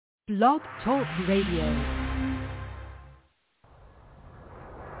Blog Talk Radio.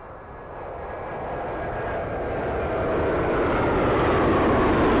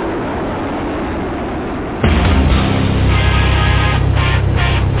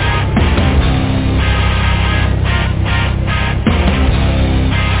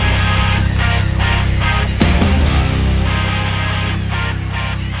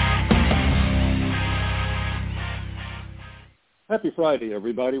 Happy Friday,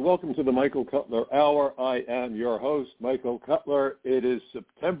 everybody. Welcome to the Michael Cutler Hour. I am your host, Michael Cutler. It is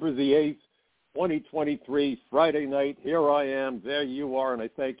September the 8th, 2023, Friday night. Here I am. There you are, and I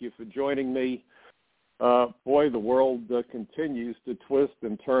thank you for joining me. Boy, the world continues to twist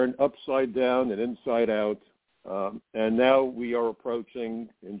and turn upside down and inside out. And now we are approaching,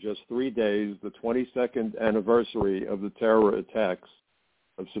 in just 3 days, the 22nd anniversary of the terror attacks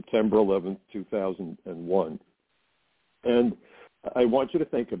of September 11th, 2001. And I want you to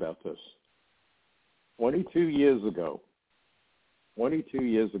think about this. 22 years ago,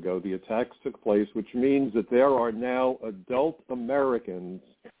 the attacks took place, which means that there are now adult Americans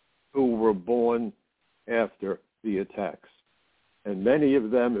who were born after the attacks. And many of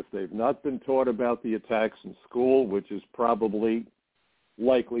them, if they've not been taught about the attacks in school, which is probably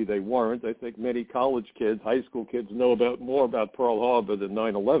likely they weren't, I think many college kids, high school kids know more about Pearl Harbor than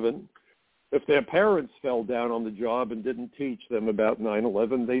 9/11. If their parents fell down on the job and didn't teach them about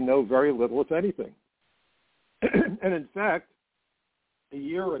 9/11, they know very little, if anything. And in fact, a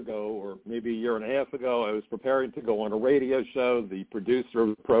year ago, or maybe a year and a half ago, I was preparing to go on a radio show. The producer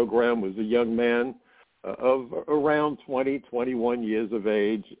of the program was a young man of around 20, 21 years of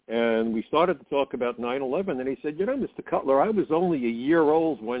age, and we started to talk about 9/11, and he said, you know, Mr. Cutler, I was only a year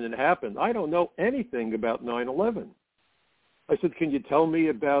old when it happened. I don't know anything about 9/11. I said, can you tell me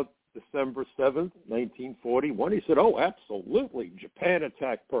about December 7th, 1941. He said, oh, absolutely. Japan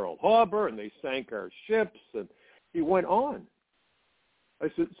attacked Pearl Harbor, and they sank our ships, and he went on. I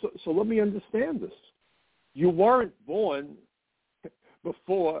said, so let me understand this. You weren't born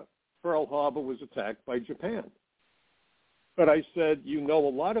before Pearl Harbor was attacked by Japan. But I said, you know a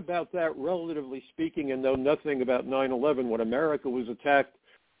lot about that, relatively speaking, and know nothing about 9/11 when America was attacked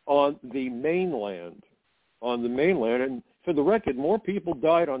on the mainland. And for the record, more people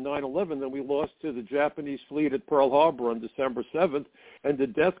died on 9/11 than we lost to the Japanese fleet at Pearl Harbor on December 7th, and the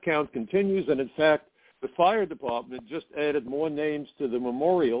death count continues. And in fact, the fire department just added more names to the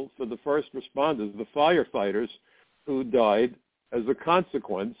memorial for the first responders, the firefighters who died as a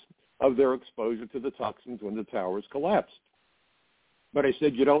consequence of their exposure to the toxins when the towers collapsed. But I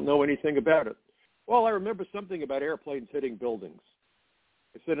said, you don't know anything about it. Well, I remember something about airplanes hitting buildings.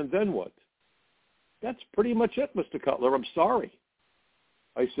 I said, and then what? That's pretty much it, Mr. Cutler. I'm sorry.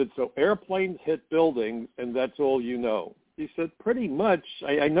 I said, so airplanes hit buildings, and that's all you know. He said, pretty much.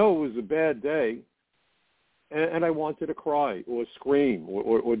 I know it was a bad day, and I wanted to cry or scream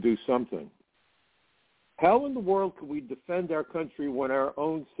or do something. How in the world can we defend our country when our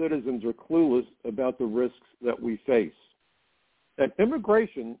own citizens are clueless about the risks that we face? And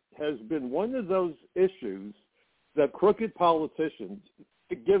immigration has been one of those issues that crooked politicians,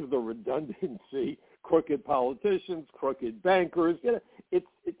 to give the redundancy, crooked politicians, crooked bankers, it's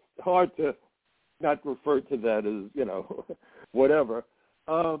hard to not refer to that as, whatever.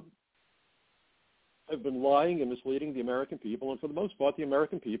 Have been lying and misleading the American people, and for the most part, the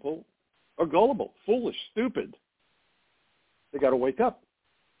American people are gullible, foolish, stupid. They got to wake up.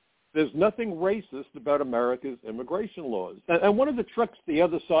 There's nothing racist about America's immigration laws. And one of the tricks the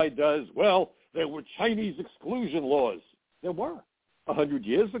other side does, well, there were Chinese exclusion laws. There were. 100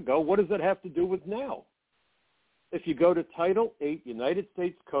 years ago. What does that have to do with now? If you go to Title 8, United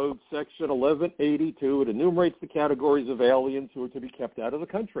States Code, Section 1182, it enumerates the categories of aliens who are to be kept out of the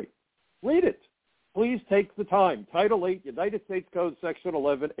country. Read it. Please take the time. Title 8, United States Code, Section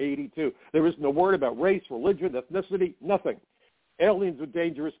 1182. There isn't a word about race, religion, ethnicity, nothing. Aliens with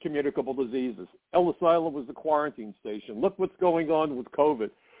dangerous communicable diseases. Ellis Island was the quarantine station. Look what's going on with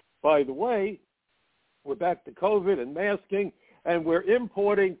COVID. By the way, we're back to COVID and masking, and we're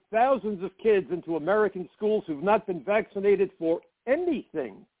importing thousands of kids into American schools who've not been vaccinated for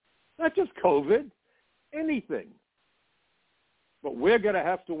anything, not just COVID, anything. But we're going to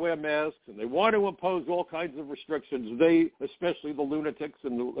have to wear masks, and they want to impose all kinds of restrictions, especially the lunatics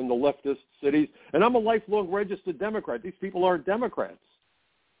in the leftist cities. And I'm a lifelong registered Democrat. These people aren't Democrats.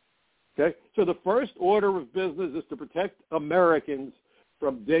 Okay? So the first order of business is to protect Americans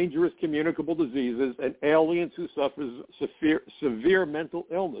from dangerous communicable diseases and aliens who suffer severe mental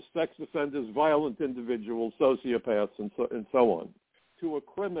illness, sex offenders, violent individuals, sociopaths, and so on, to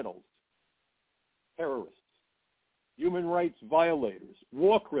criminals, terrorists. human rights violators,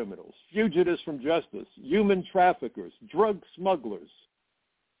 war criminals, fugitives from justice, human traffickers, drug smugglers.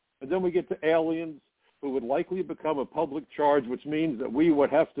 And then we get to aliens who would likely become a public charge, which means that we would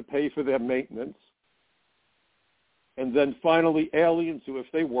have to pay for their maintenance. And then finally, aliens who, if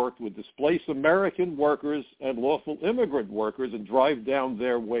they worked, would displace American workers and lawful immigrant workers and drive down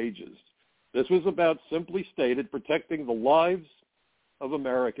their wages. This was about, simply stated, protecting the lives of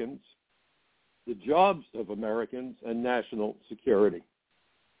Americans, the jobs of Americans, and national security.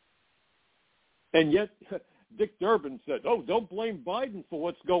 And yet, Dick Durbin said, oh, don't blame Biden for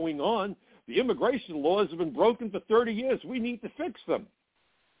what's going on. The immigration laws have been broken for 30 years. We need to fix them.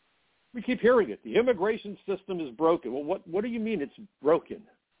 We keep hearing it. The immigration system is broken. Well, what do you mean it's broken?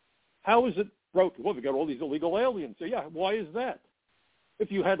 How is it broken? Well, we got all these illegal aliens. So, yeah, why is that?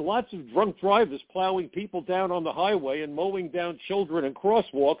 If you had lots of drunk drivers plowing people down on the highway and mowing down children in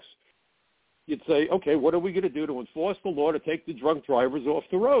crosswalks, you'd say, okay, what are we going to do to enforce the law to take the drunk drivers off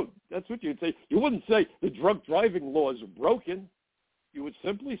the road? That's what you'd say. You wouldn't say the drunk driving laws are broken. You would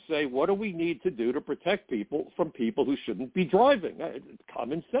simply say, what do we need to do to protect people from people who shouldn't be driving? It's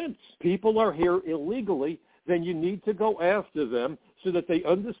common sense. People are here illegally, then you need to go after them so that they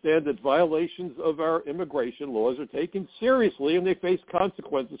understand that violations of our immigration laws are taken seriously and they face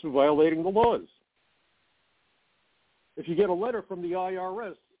consequences for violating the laws. If you get a letter from the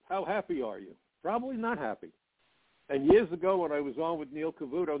IRS, how happy are you? Probably not happy. And years ago when I was on with Neil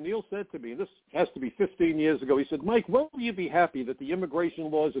Cavuto, Neil said to me, and this has to be 15 years ago, he said, Mike, when will you be happy that the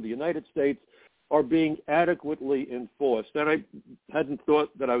immigration laws of the United States are being adequately enforced? And I hadn't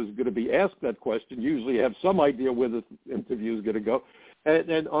thought that I was going to be asked that question. Usually I have some idea where the interview is going to go.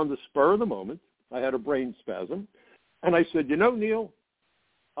 And on the spur of the moment, I had a brain spasm. And I said, you know, Neil,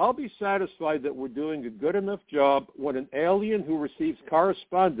 I'll be satisfied that we're doing a good enough job when an alien who receives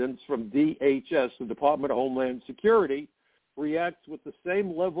correspondence from DHS, the Department of Homeland Security, reacts with the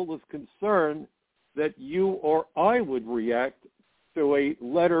same level of concern that you or I would react to a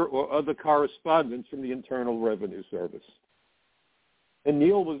letter or other correspondence from the Internal Revenue Service. And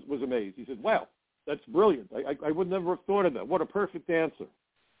Neil was amazed. He said, wow, that's brilliant. I would never have thought of that. What a perfect answer.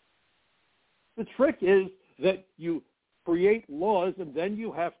 The trick is that you create laws, and then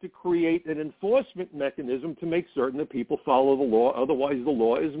you have to create an enforcement mechanism to make certain that people follow the law. Otherwise, the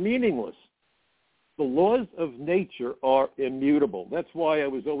law is meaningless. The laws of nature are immutable. That's why I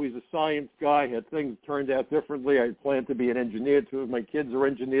was always a science guy, had things turned out differently. I planned to be an engineer. 2 of my kids are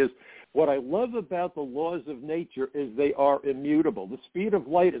engineers. What I love about the laws of nature is they are immutable. The speed of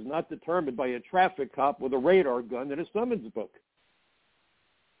light is not determined by a traffic cop with a radar gun and a summons book.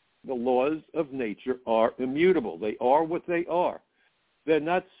 The laws of nature are immutable. They are what they are. They're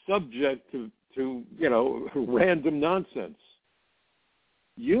not subject to random nonsense.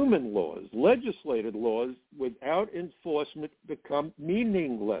 Human laws, legislated laws, without enforcement become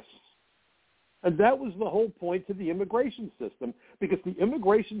meaningless. And that was the whole point to the immigration system, because the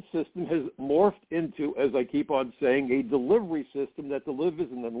immigration system has morphed into, as I keep on saying, a delivery system that delivers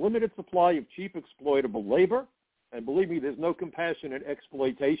an unlimited supply of cheap exploitable labor. And believe me, there's no compassionate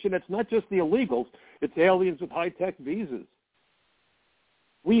exploitation. It's not just the illegals. It's aliens with high-tech visas.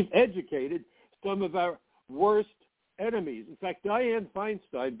 We've educated some of our worst enemies. In fact, Dianne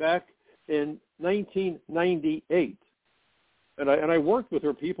Feinstein, back in 1998, and I worked with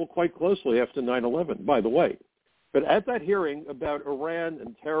her people quite closely after 9/11, by the way. But at that hearing about Iran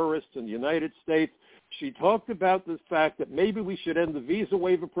and terrorists in the United States, she talked about the fact that maybe we should end the visa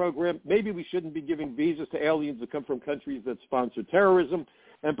waiver program. Maybe we shouldn't be giving visas to aliens that come from countries that sponsor terrorism.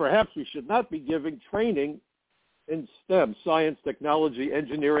 And perhaps we should not be giving training in STEM, science, technology,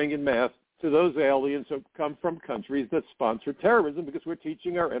 engineering, and math, to those aliens who come from countries that sponsor terrorism, because we're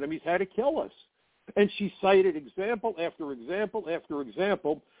teaching our enemies how to kill us. And she cited example after example after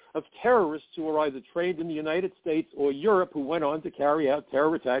example of terrorists who were either trained in the United States or Europe who went on to carry out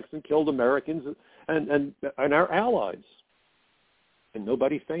terror attacks and killed Americans and our allies. And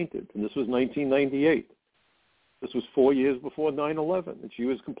nobody fainted. And this was 1998. This was 4 years before 9/11, and she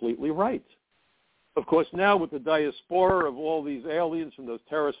was completely right. Of course, now with the diaspora of all these aliens from those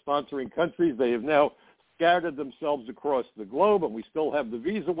terror-sponsoring countries, they have now scattered themselves across the globe, and we still have the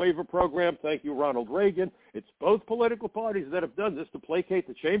visa waiver program. Thank you, Ronald Reagan. It's both political parties that have done this to placate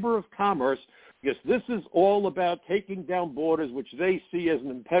the Chamber of Commerce, because this is all about taking down borders which they see as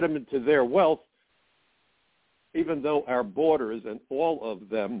an impediment to their wealth, even though our borders, and all of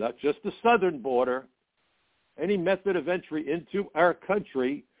them, not just the southern border, any method of entry into our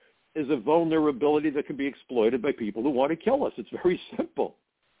country is a vulnerability that can be exploited by people who want to kill us. It's very simple.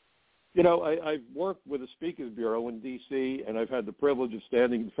 You know, I've worked with a Speakers Bureau in D.C., and I've had the privilege of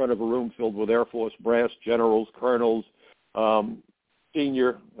standing in front of a room filled with Air Force brass, generals, colonels,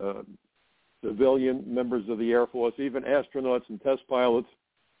 senior civilian members of the Air Force, even astronauts and test pilots.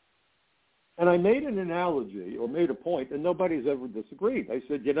 And I made an analogy or made a point, and nobody's ever disagreed. I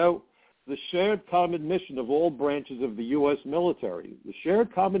said, you know, the shared common mission of all branches of the U.S. military, the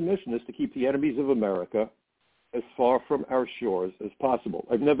shared common mission is to keep the enemies of America as far from our shores as possible.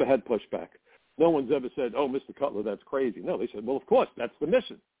 I've never had pushback. No one's ever said, oh, Mr. Cutler, that's crazy. No, they said, well, of course, that's the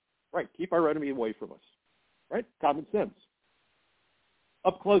mission. Right, keep our enemy away from us. Right, common sense.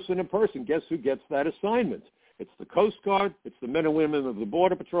 Up close and in person, guess who gets that assignment? It's the Coast Guard, it's the men and women of the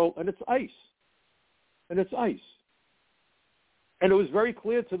Border Patrol, and it's ICE. And it's ICE. And it was very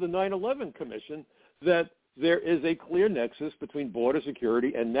clear to the 9/11 Commission that there is a clear nexus between border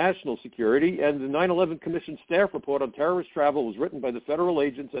security and national security, and the 9/11 Commission staff report on terrorist travel was written by the federal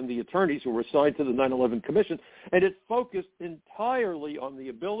agents and the attorneys who were assigned to the 9/11 Commission, and it focused entirely on the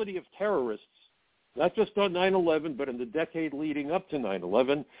ability of terrorists, not just on 9/11, but in the decade leading up to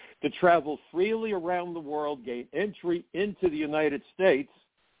 9/11, to travel freely around the world, gain entry into the United States,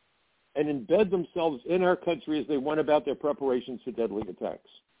 and embed themselves in our country as they went about their preparations for deadly attacks.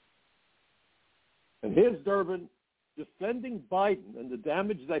 And here's Durbin defending Biden and the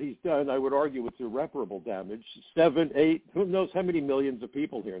damage that he's done. I would argue it's irreparable damage. 7, 8, who knows how many millions of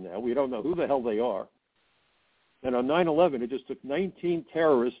people here now. We don't know who the hell they are. And on 9/11, it just took 19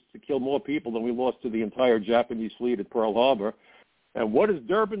 terrorists to kill more people than we lost to the entire Japanese fleet at Pearl Harbor. And what does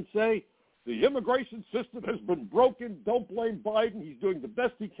Durbin say? The immigration system has been broken. Don't blame Biden. He's doing the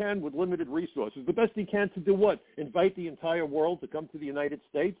best he can with limited resources. The best he can to do what? Invite the entire world to come to the United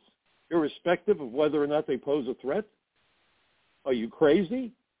States, irrespective of whether or not they pose a threat? Are you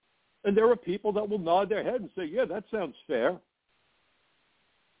crazy? And there are people that will nod their head and say, yeah, that sounds fair.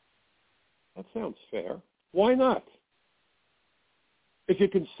 That sounds fair. Why not? If you're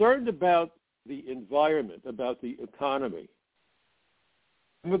concerned about the environment, about the economy,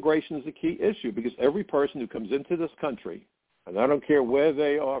 immigration is a key issue because every person who comes into this country, and I don't care where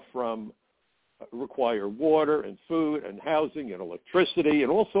they are from, require water and food and housing and electricity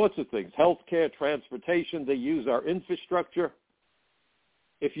and all sorts of things, healthcare, transportation. They use our infrastructure.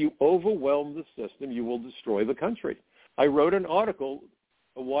 If you overwhelm the system, you will destroy the country. I wrote an article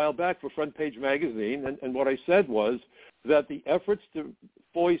a while back for Front Page Magazine, and what I said was that the efforts to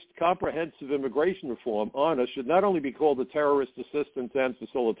foist comprehensive immigration reform on us should not only be called the Terrorist Assistance and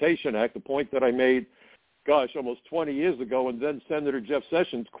Facilitation Act, a point that I made, almost 20 years ago, and then Senator Jeff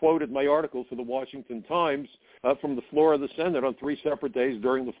Sessions quoted my article for the Washington Times from the floor of the Senate on 3 separate days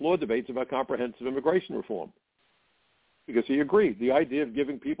during the floor debates about comprehensive immigration reform. Because he agreed. The idea of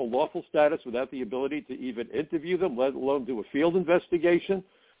giving people lawful status without the ability to even interview them, let alone do a field investigation,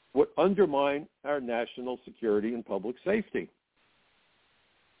 would undermine our national security and public safety.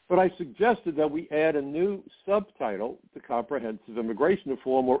 But I suggested that we add a new subtitle to Comprehensive Immigration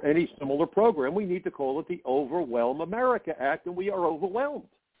Reform or any similar program. We need to call it the Overwhelm America Act, and we are overwhelmed.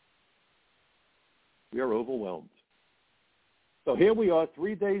 We are overwhelmed. So here we are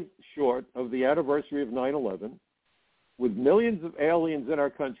 3 days short of the anniversary of 9/11, with millions of aliens in our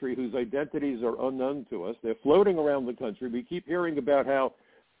country whose identities are unknown to us. They're floating around the country. We keep hearing about how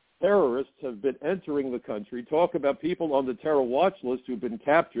terrorists have been entering the country, talk about people on the terror watch list who've been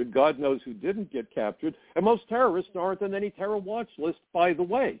captured. God knows who didn't get captured. And most terrorists aren't on any terror watch list, by the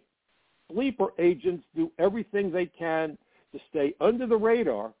way. Sleeper agents do everything they can to stay under the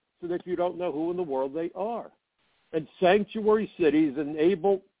radar so that you don't know who in the world they are. And sanctuary cities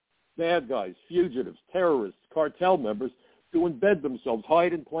enable bad guys, fugitives, terrorists, cartel members to embed themselves,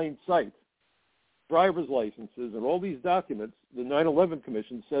 hide in plain sight. Driver's licenses and all these documents, the 9/11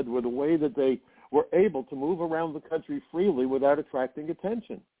 Commission said, were the way that they were able to move around the country freely without attracting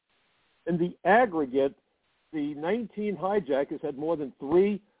attention. In the aggregate, the 19 hijackers had more than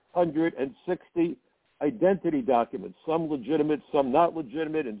 360 identity documents, some legitimate, some not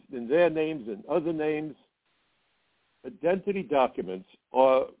legitimate, in their names and other names. Identity documents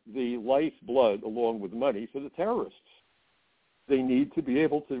are the lifeblood, along with money, for the terrorists. They need to be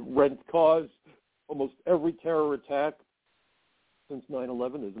able to rent cars. Almost every terror attack since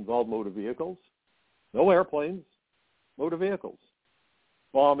 9/11 has involved motor vehicles. No airplanes, motor vehicles.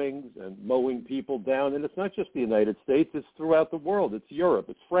 Bombings and mowing people down. And it's not just the United States. It's throughout the world. It's Europe.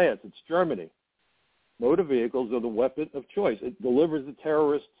 It's France. It's Germany. Motor vehicles are the weapon of choice. It delivers the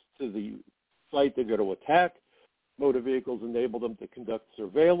terrorists to the site they're going to attack. Motor vehicles enable them to conduct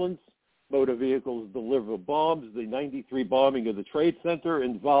surveillance. Motor vehicles deliver bombs. The 93 bombing of the Trade Center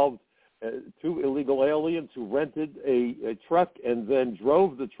involved two illegal aliens who rented a truck and then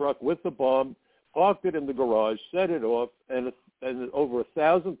drove the truck with the bomb, parked it in the garage, set it off, and over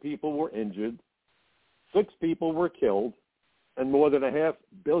 1,000 people were injured, 6 people were killed, and more than $500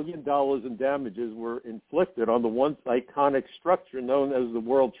 million in damages were inflicted on the once iconic structure known as the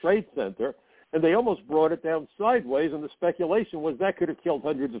World Trade Center. And they almost brought it down sideways, and the speculation was that could have killed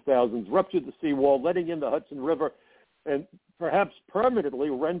hundreds of thousands, ruptured the seawall, letting in the Hudson River, and perhaps permanently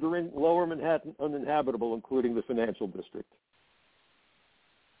rendering Lower Manhattan uninhabitable, including the financial district.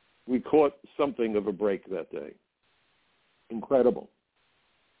 We caught something of a break that day. Incredible.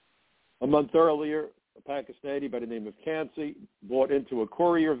 A month earlier, a Pakistani by the name of Kansi bought into a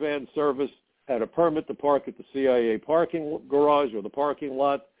courier van service, had a permit to park at the CIA parking garage or the parking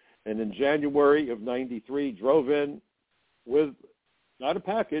lot, and in January of 93 drove in with not a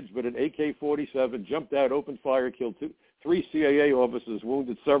package, but an AK-47, jumped out, opened fire, killed 3 CIA officers,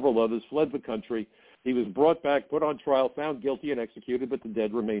 wounded several others, fled the country. He was brought back, put on trial, found guilty, and executed, but the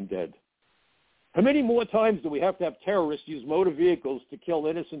dead remain dead. How many more times do we have to have terrorists use motor vehicles to kill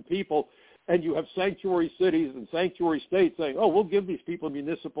innocent people, and you have sanctuary cities and sanctuary states saying, oh, we'll give these people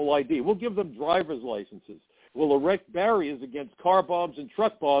municipal ID. We'll give them driver's licenses. We'll erect barriers against car bombs and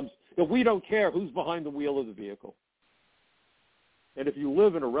truck bombs if we don't care who's behind the wheel of the vehicle. And if you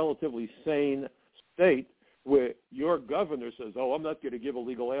live in a relatively sane state where your governor says, oh, I'm not going to give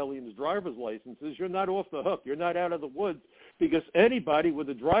illegal aliens driver's licenses, you're not off the hook. You're not out of the woods, because anybody with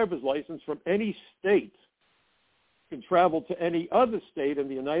a driver's license from any state can travel to any other state in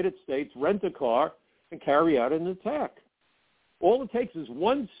the United States, rent a car, and carry out an attack. All it takes is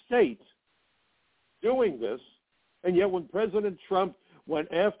one state doing this, and yet when President Trump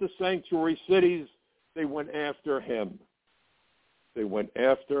went after sanctuary cities, they went after him. They went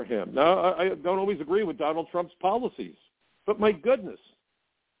after him. Now, I don't always agree with Donald Trump's policies, but my goodness,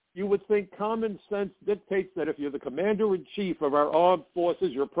 you would think common sense dictates that if you're the commander-in-chief of our armed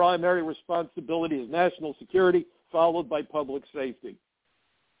forces, your primary responsibility is national security, followed by public safety.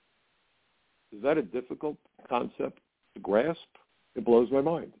 Is that a difficult concept to grasp? It blows my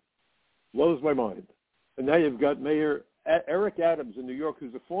mind. Blows my mind. And now you've got Mayor Eric Adams in New York,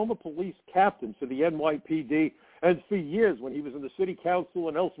 who's a former police captain for the NYPD, and for years when he was in the city council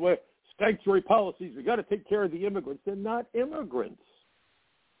and elsewhere, sanctuary policies, we got to take care of the immigrants. They're not immigrants.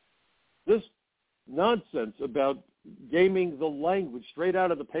 This nonsense about gaming the language straight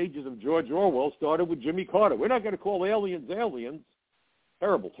out of the pages of George Orwell started with Jimmy Carter. We're not going to call aliens aliens.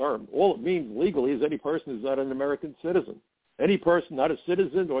 Terrible term. All it means legally is any person who's not an American citizen. Any person not a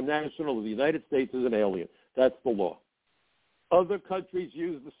citizen or national of the United States is an alien. That's the law. Other countries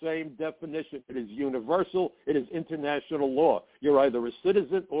use the same definition. It is universal. It is international law. You're either a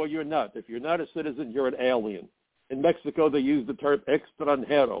citizen or you're not. If you're not a citizen, you're an alien. In Mexico, they use the term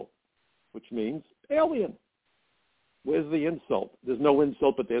extranjero, which means alien. Where's the insult? There's no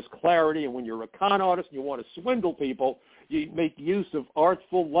insult, but there's clarity. And when you're a con artist and you want to swindle people, you make use of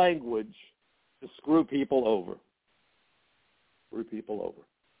artful language to screw people over. Screw people over.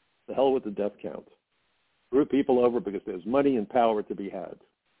 The hell with the death count. Screw people over because there's money and power to be had.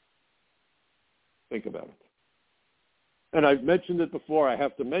 Think about it. And I've mentioned it before. I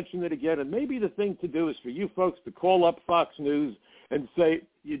have to mention it again. And maybe the thing to do is for you folks to call up Fox News and say,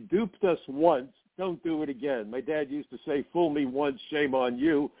 you duped us once. Don't do it again. My dad used to say, fool me once, shame on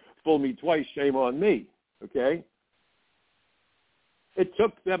you. Fool me twice, shame on me. Okay? It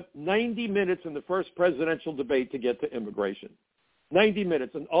took them 90 minutes in the first presidential debate to get to immigration. 90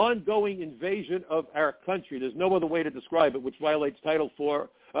 minutes, an ongoing invasion of our country. There's no other way to describe it, which violates Article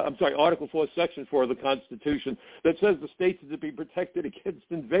 4, Section 4 of the Constitution, that says the states are to be protected against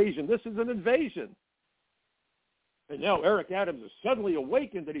invasion. This is an invasion. And now Eric Adams has suddenly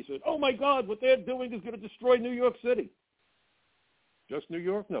awakened and he said, oh, my God, what they're doing is going to destroy New York City. Just New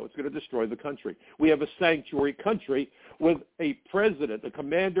York? No, it's going to destroy the country. We have a sanctuary country with a president, a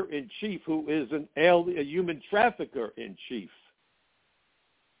commander-in-chief who is a human trafficker-in-chief.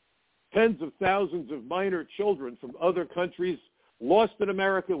 Tens of thousands of minor children from other countries lost in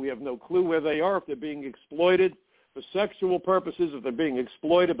America. We have no clue where they are, if they're being exploited for sexual purposes, if they're being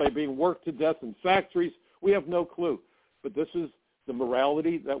exploited by being worked to death in factories. We have no clue. But this is the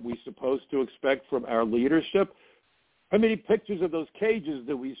morality that we're supposed to expect from our leadership. How many pictures of those cages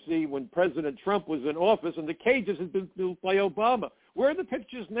do we see when President Trump was in office, and the cages had been built by Obama? Where are the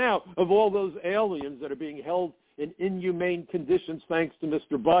pictures now of all those aliens that are being held in inhumane conditions thanks to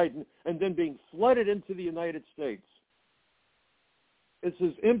Mr. Biden and then being flooded into the United States? This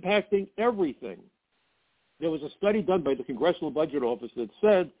is impacting everything. There was a study done by the Congressional Budget Office that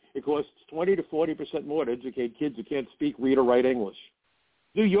said it costs 20 to 40% more to educate kids who can't speak, read, or write English.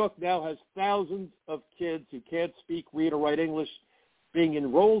 New York now has thousands of kids who can't speak, read, or write English being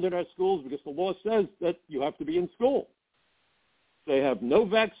enrolled in our schools because the law says that you have to be in school. They have no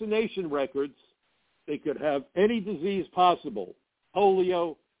vaccination records. They could have any disease possible: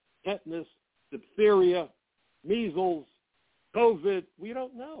 polio, tetanus, diphtheria, measles, COVID. We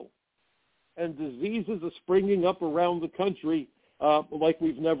don't know. And diseases are springing up around the country like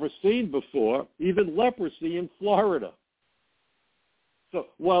we've never seen before, even leprosy in Florida. So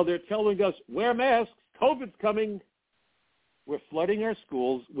while they're telling us, wear masks, COVID's coming, we're flooding our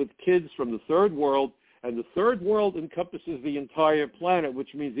schools with kids from the third world, and the third world encompasses the entire planet,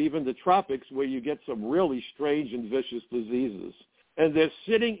 which means even the tropics, where you get some really strange and vicious diseases. And they're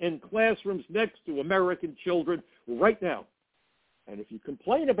sitting in classrooms next to American children right now. And if you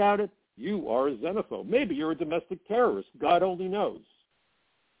complain about it, you are a xenophobe. Maybe you're a domestic terrorist. God only knows.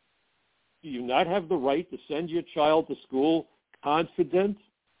 Do you not have the right to send your child to school confident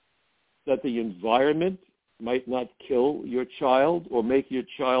that the environment might not kill your child or make your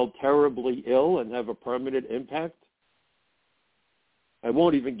child terribly ill and have a permanent impact? I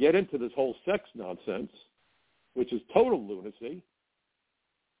won't even get into this whole sex nonsense, which is total lunacy.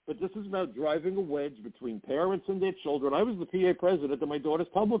 But this is about driving a wedge between parents and their children. I was the PA president of my daughter's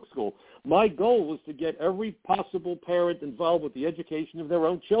public school. My goal was to get every possible parent involved with the education of their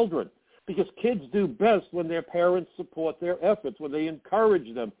own children, because kids do best when their parents support their efforts, when they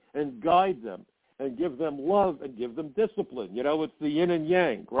encourage them and guide them and give them love and give them discipline. You know, it's the yin and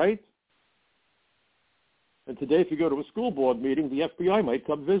yang, right? And today, if you go to a school board meeting, the FBI might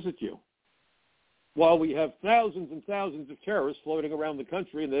come visit you. While we have thousands and thousands of terrorists floating around the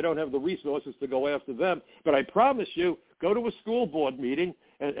country and they don't have the resources to go after them, but I promise you, go to a school board meeting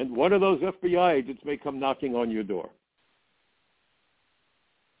and one of those FBI agents may come knocking on your door.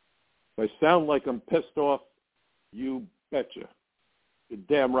 If I sound like I'm pissed off, you betcha. You're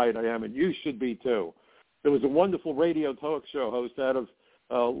damn right I am, and you should be too. There was a wonderful radio talk show host out of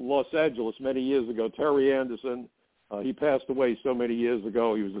Los Angeles many years ago, Terry Anderson. He passed away so many years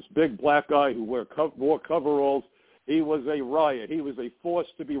ago. He was this big black guy who wore coveralls. He was a riot. He was a force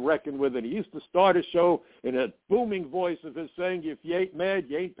to be reckoned with, and he used to start a show in a booming voice of his saying, "If you ain't mad,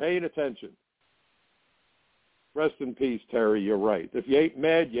 you ain't paying attention." Rest in peace, Terry, you're right. If you ain't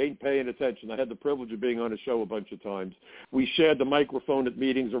mad, you ain't paying attention. I had the privilege of being on a show a bunch of times. We shared the microphone at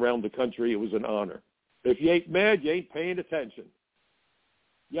meetings around the country. It was an honor. If you ain't mad, you ain't paying attention.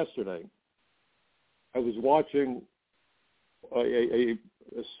 Yesterday, I was watching a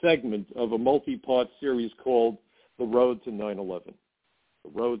segment of a multi-part series called The Road to 9/11. The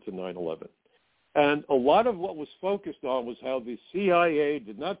Road to 9/11. And a lot of what was focused on was how the CIA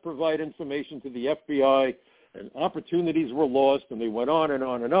did not provide information to the FBI, and opportunities were lost, and they went on and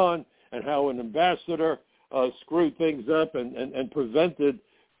on and on, and how an ambassador screwed things up and prevented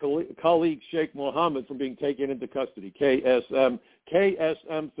colleague Sheikh Mohammed from being taken into custody, KSM.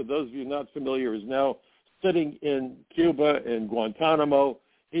 KSM, for those of you not familiar, is now sitting in Cuba in Guantanamo.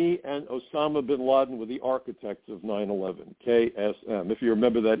 He and Osama bin Laden were the architects of 9/11, KSM. If you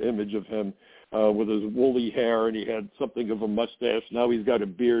remember that image of him with his woolly hair and he had something of a mustache. Now he's got a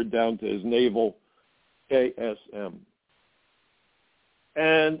beard down to his navel, KSM.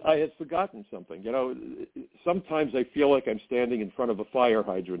 And I had forgotten something. You know, sometimes I feel like I'm standing in front of a fire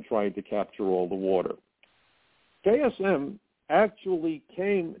hydrant trying to capture all the water. KSM actually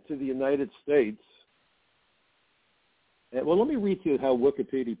came to the United States. Well, let me read to you how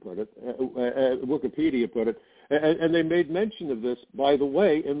Wikipedia put it. And they made mention of this, by the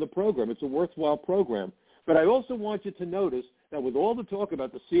way, in the program. It's a worthwhile program. But I also want you to notice that with all the talk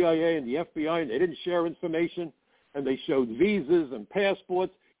about the CIA and the FBI, and they didn't share information, and they showed visas and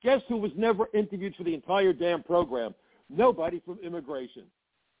passports, guess who was never interviewed for the entire damn program? Nobody from immigration.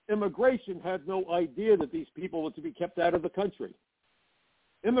 Immigration had no idea that these people were to be kept out of the country.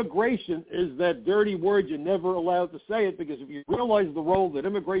 Immigration is that dirty word you're never allowed to say it, because if you realize the role that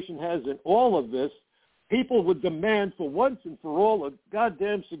immigration has in all of this, people would demand for once and for all a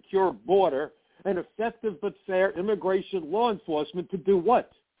goddamn secure border and effective but fair immigration law enforcement to do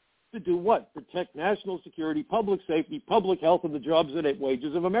what? To do what? Protect national security, public safety, public health, and the jobs and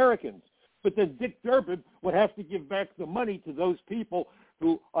wages of Americans. But then Dick Durbin would have to give back the money to those people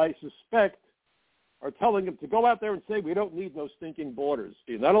who I suspect are telling him to go out there and say, we don't need no stinking borders.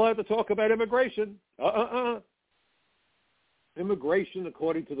 You're not allowed to talk about immigration. Immigration,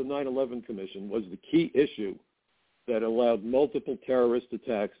 according to the 9/11 Commission, was the key issue that allowed multiple terrorist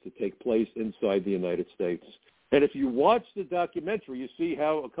attacks to take place inside the United States. And if you watch the documentary, you see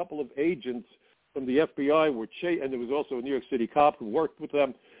how a couple of agents from the FBI were and there was also a New York City cop who worked with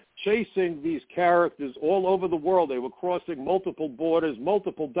them, chasing these characters all over the world. They were crossing multiple borders,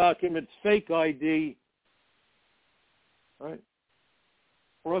 multiple documents, fake ID. Right?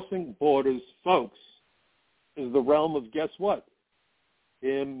 Crossing borders, folks, is the realm of, guess what?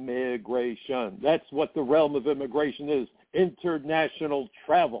 Immigration. That's what the realm of immigration is, international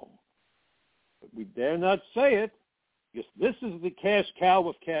travel. But we dare not say it, because this is the cash cow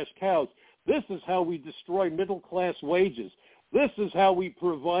of cash cows. This is how we destroy middle-class wages. This is how we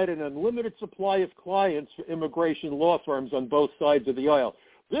provide an unlimited supply of clients for immigration law firms on both sides of the aisle.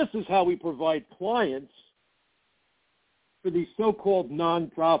 This is how we provide clients for these so-called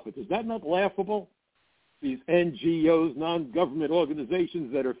nonprofits. Is that not laughable? These NGOs, non-government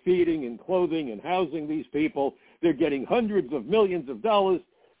organizations that are feeding and clothing and housing these people, they're getting hundreds of millions of dollars,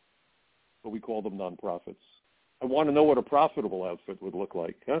 but we call them nonprofits. I want to know what a profitable outfit would look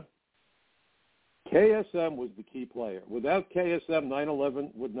like, huh? KSM was the key player. Without KSM,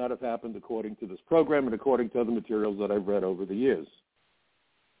 9/11 would not have happened according to this program and according to other materials that I've read over the years.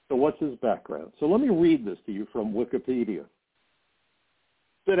 So what's his background? So let me read this to you from Wikipedia.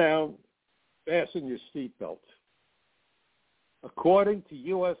 Sit down, fasten your seatbelt. According to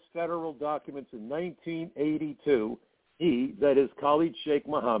U.S. federal documents in 1982, he, that is Khalid Sheikh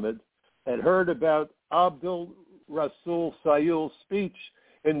Mohammed, had heard about Abdul Rasul Sayul's speech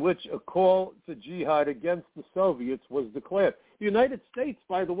in which a call to jihad against the Soviets was declared. The United States,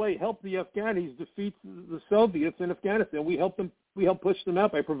 by the way, helped the Afghanis defeat the Soviets in Afghanistan. We helped push them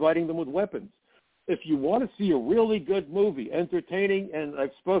out by providing them with weapons. If you want to see a really good movie, entertaining, and I've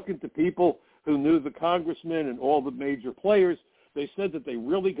spoken to people who knew the congressmen and all the major players, they said that they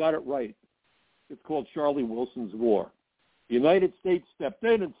really got it right. It's called Charlie Wilson's War. The United States stepped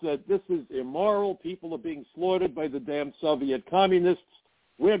in and said, this is immoral. People are being slaughtered by the damn Soviet communists.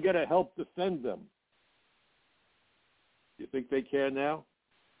 We're going to help defend them. You think they can now?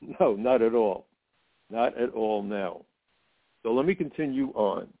 No, not at all. Not at all now. So let me continue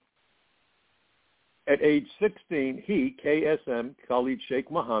on. At age 16, he, KSM, Khalid Sheikh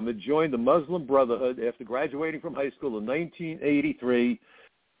Mohammed, joined the Muslim Brotherhood after graduating from high school in 1983.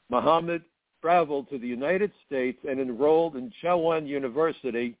 Mohammed traveled to the United States and enrolled in Chowan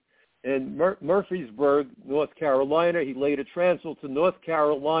University in Murfreesboro, North Carolina. He later transferred to North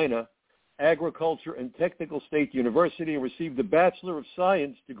Carolina Agriculture and Technical State University and received a Bachelor of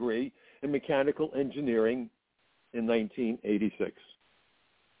Science degree in Mechanical Engineering in 1986.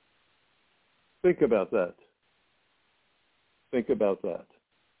 Think about that. Think about that.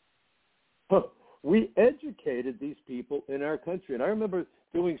 We educated these people in our country. And I remember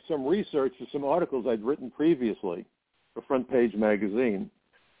doing some research for some articles I'd written previously for Front Page Magazine.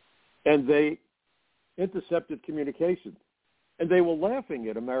 And they intercepted communications. And they were laughing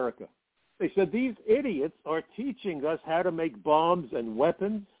at America. They said, these idiots are teaching us how to make bombs and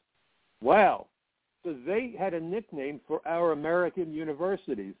weapons. Wow. So they had a nickname for our American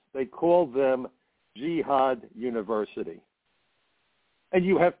universities. They called them Jihad University. And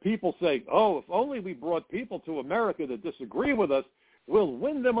you have people saying, oh, if only we brought people to America that disagree with us, we'll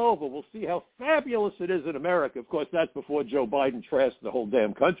win them over. We'll see how fabulous it is in America. Of course, that's before Joe Biden trashed the whole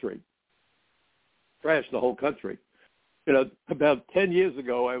damn country. Trashed the whole country. You know, about 10 years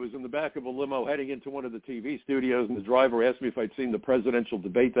ago, I was in the back of a limo heading into one of the TV studios, and the driver asked me if I'd seen the presidential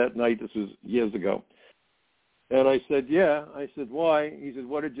debate that night. This was years ago. And I said, yeah. I said, why? He said,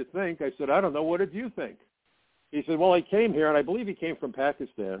 what did you think? I said, I don't know. What did you think? He said, well, I came here, and I believe he came from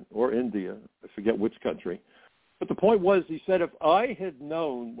Pakistan or India. I forget which country. But the point was, he said, if I had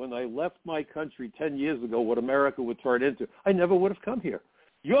known when I left my country 10 years ago what America would turn into, I never would have come here.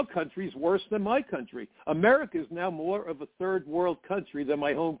 Your country's worse than my country. America is now more of a third world country than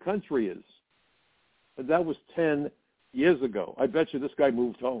my home country is. And that was 10 years ago. I bet you this guy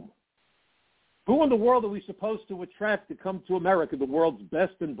moved home. Who in the world are we supposed to attract to come to America? The world's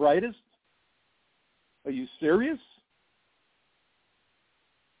best and brightest? Are you serious?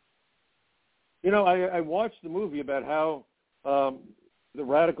 You know, I watched the movie about how the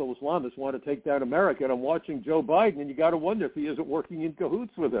radical Islamists want to take down America, and I'm watching Joe Biden, and you got to wonder if he isn't working in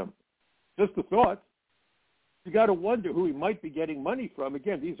cahoots with them. Just a thought. You got to wonder who he might be getting money from.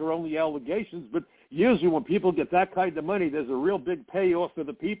 Again, these are only allegations, but usually when people get that kind of money, there's a real big payoff for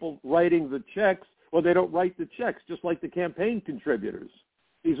the people writing the checks, or they don't write the checks, just like the campaign contributors.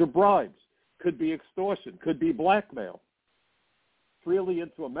 These are bribes. Could be extortion. Could be blackmail. Freely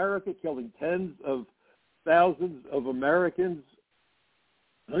into America, killing tens of thousands of Americans,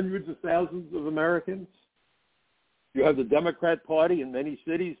 hundreds of thousands of Americans. You have the Democrat Party in many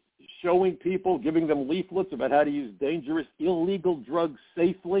cities showing people, giving them leaflets about how to use dangerous, illegal drugs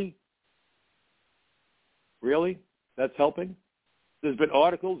safely. Really? That's helping? There's been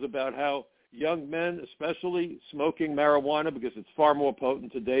articles about how young men, especially smoking marijuana, because it's far more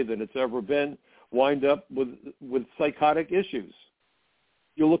potent today than it's ever been, wind up with psychotic issues.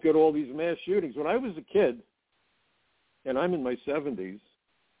 You look at all these mass shootings. When I was a kid, and I'm in my 70s,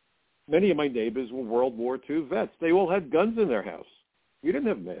 many of my neighbors were World War II vets. They all had guns in their house. We didn't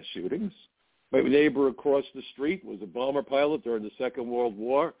have mass shootings. My neighbor across the street was a bomber pilot during the Second World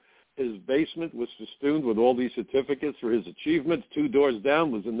War. His basement was festooned with all these certificates for his achievements. 2 doors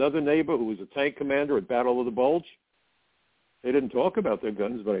down was another neighbor who was a tank commander at Battle of the Bulge. They didn't talk about their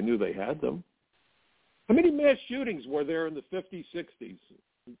guns, but I knew they had them. How many mass shootings were there in the 50s, 60s,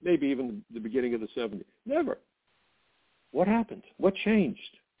 maybe even the beginning of the 70s? Never. What happened? What changed?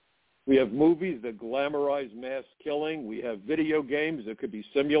 We have movies that glamorize mass killing. We have video games that could be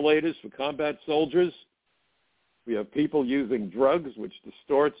simulators for combat soldiers. We have people using drugs, which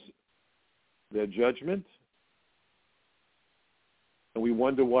distorts their judgment. And we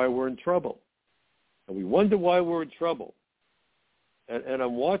wonder why we're in trouble. And we wonder why we're in trouble. And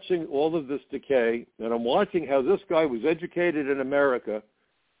I'm watching all of this decay, and I'm watching how this guy was educated in America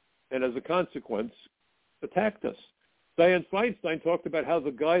and as a consequence attacked us. Dianne Feinstein talked about how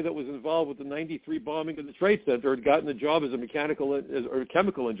the guy that was involved with the 93 bombing of the Trade Center had gotten a job as a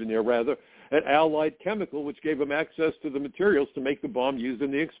chemical engineer, rather, at Allied Chemical, which gave him access to the materials to make the bomb used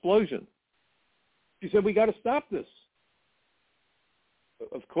in the explosion. She said, we got to stop this.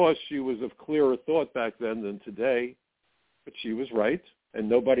 Of course, she was of clearer thought back then than today, but she was right, and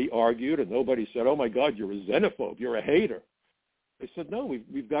nobody argued, and nobody said, oh, my God, you're a xenophobe, you're a hater. They said, no,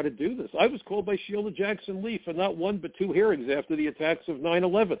 we've got to do this. I was called by Sheila Jackson-Lee for not 1 but 2 hearings after the attacks of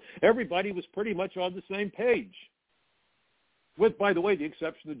 9/11. Everybody was pretty much on the same page, with, by the way, the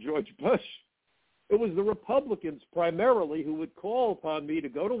exception of George Bush. It was the Republicans primarily who would call upon me to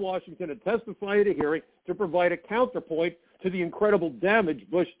go to Washington and testify at a hearing to provide a counterpoint to the incredible damage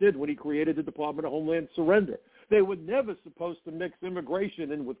Bush did when he created the Department of Homeland Surrender. They were never supposed to mix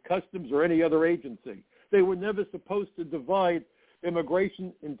immigration in with customs or any other agency. They were never supposed to divide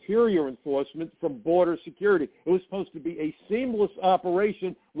immigration interior enforcement from border security. It was supposed to be a seamless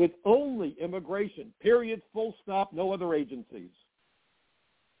operation with only immigration, period, full stop, no other agencies.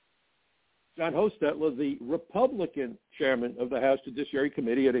 John Hostetler, the Republican chairman of the House Judiciary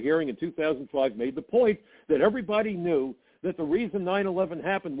Committee at a hearing in 2005, made the point that everybody knew that the reason 9/11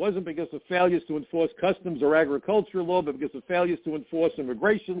 happened wasn't because of failures to enforce customs or agriculture law, but because of failures to enforce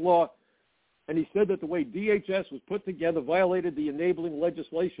immigration law. And he said that the way DHS was put together violated the enabling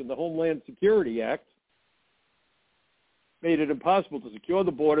legislation, the Homeland Security Act, made it impossible to secure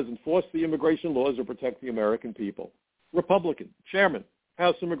the borders, enforce the immigration laws, or protect the American people. Republican, chairman,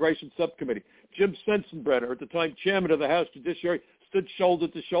 House Immigration Subcommittee. Jim Sensenbrenner, at the time chairman of the House Judiciary, stood shoulder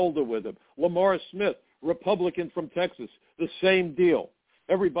to shoulder with him. Lamar Smith, Republican from Texas, the same deal.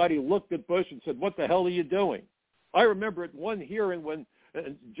 Everybody looked at Bush and said, what the hell are you doing? I remember at one hearing when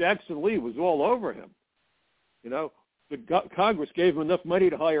Jackson Lee was all over him. You know, the Congress gave him enough money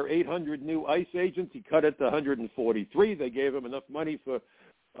to hire 800 new ICE agents. He cut it to 143. They gave him enough money for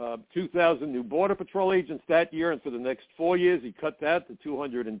 2,000 new Border Patrol agents that year, and for the next 4 years, he cut that to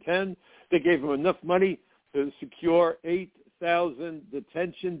 210. They gave him enough money to secure 8,000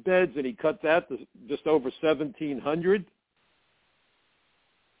 detention beds, and he cut that to just over 1,700.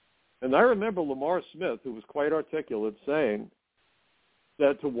 And I remember Lamar Smith, who was quite articulate, saying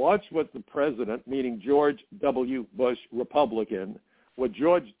that to watch what the president, meaning George W. Bush, Republican, what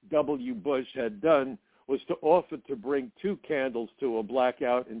George W. Bush had done was to offer to bring 2 candles to a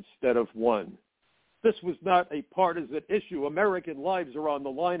blackout instead of 1. This was not a partisan issue. American lives are on the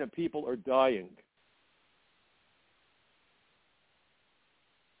line and people are dying.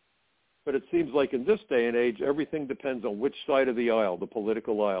 But it seems like in this day and age, everything depends on which side of the aisle, the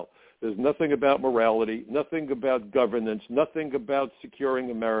political aisle. There's nothing about morality, nothing about governance, nothing about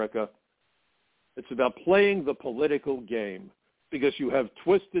securing America. It's about playing the political game because you have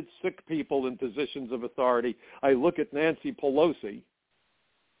twisted, sick people in positions of authority. I look at Nancy Pelosi.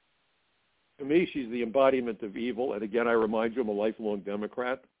 To me, she's the embodiment of evil. And again, I remind you, I'm a lifelong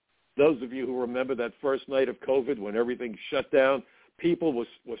Democrat. Those of you who remember that first night of COVID when everything shut down, people were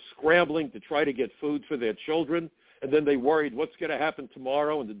scrambling to try to get food for their children. And then they worried, what's going to happen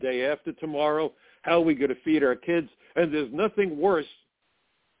tomorrow and the day after tomorrow? How are we going to feed our kids? And there's nothing worse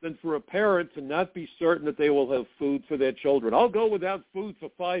than for a parent to not be certain that they will have food for their children. I'll go without food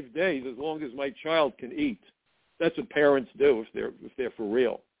for 5 days as long as my child can eat. That's what parents do if they're for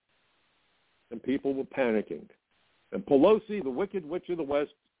real. And people were panicking. And Pelosi, the Wicked Witch of the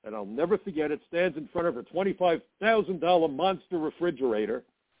West, and I'll never forget it, stands in front of her $25,000 monster refrigerator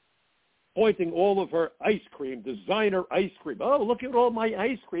pointing all of her ice cream, designer ice cream. Oh, look at all my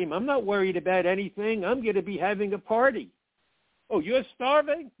ice cream. I'm not worried about anything. I'm going to be having a party. Oh, you're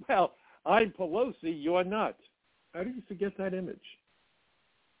starving? Well, I'm Pelosi. You're not. How do you forget that image?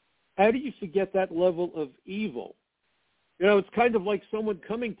 How do you forget that level of evil? You know, it's kind of like someone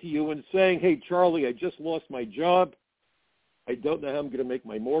coming to you and saying, hey, Charlie, I just lost my job. I don't know how I'm going to make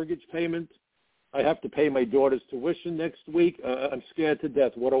my mortgage payment. I have to pay my daughter's tuition next week. I'm scared to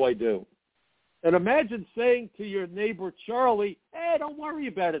death. What do I do? And imagine saying to your neighbor, Charlie, hey, don't worry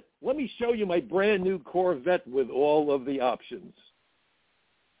about it. Let me show you my brand new Corvette with all of the options.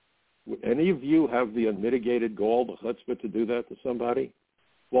 Would any of you have the unmitigated gall, the chutzpah, to do that to somebody?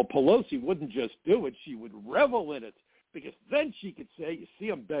 Well, Pelosi wouldn't just do it. She would revel in it, because then she could say, you see,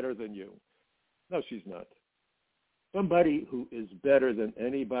 I'm better than you. No, she's not. Somebody who is better than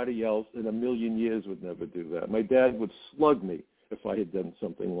anybody else in a million years would never do that. My dad would slug me if I had done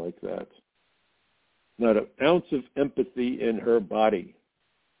something like that. Not an ounce of empathy in her body.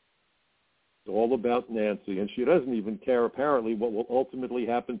 It's all about Nancy, and she doesn't even care, apparently, what will ultimately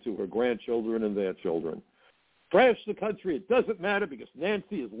happen to her grandchildren and their children. Trash the country, it doesn't matter because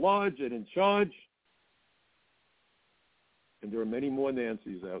Nancy is large and in charge. And there are many more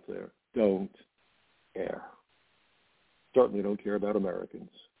Nancys out there. Don't care. Certainly don't care about Americans.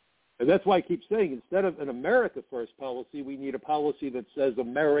 And that's why I keep saying, instead of an America First policy, we need a policy that says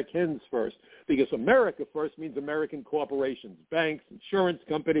Americans first. Because America First means American corporations, banks, insurance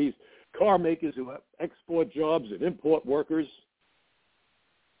companies, car makers who export jobs and import workers.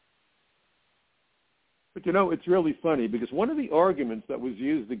 But, you know, it's really funny because one of the arguments that was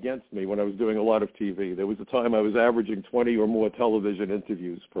used against me when I was doing a lot of TV, there was a time I was averaging 20 or more television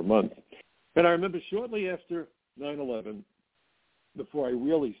interviews per month. And I remember shortly after 9/11, before I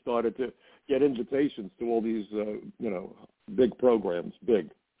really started to get invitations to all these, big programs, big.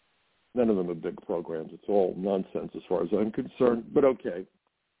 None of them are big programs. It's all nonsense as far as I'm concerned, but okay.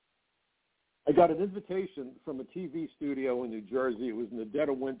 I got an invitation from a TV studio in New Jersey. It was in the dead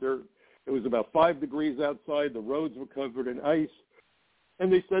of winter. It was about 5 degrees outside. The roads were covered in ice.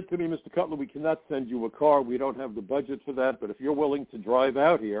 And they said to me, Mr. Cutler, we cannot send you a car. We don't have the budget for that, but if you're willing to drive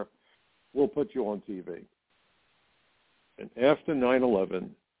out here, we'll put you on TV. And after 9/11,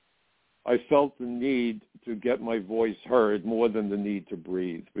 I felt the need to get my voice heard more than the need to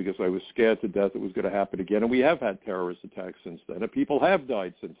breathe because I was scared to death it was going to happen again. And we have had terrorist attacks since then, and people have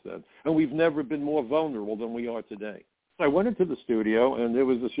died since then. And we've never been more vulnerable than we are today. So I went into the studio, and there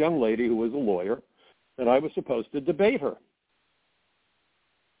was this young lady who was a lawyer, and I was supposed to debate her.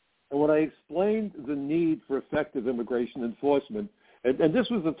 And when I explained the need for effective immigration enforcement, and this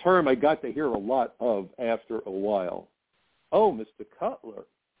was a term I got to hear a lot of after a while. Oh, Mr. Cutler,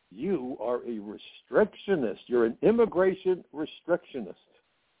 you are a restrictionist. You're an immigration restrictionist.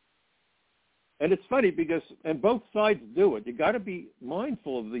 And it's funny because, and both sides do it, you got to be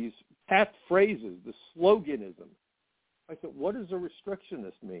mindful of these pat phrases, the sloganism. I said, what does a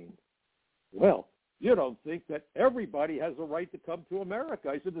restrictionist mean? Well, you don't think that everybody has a right to come to America.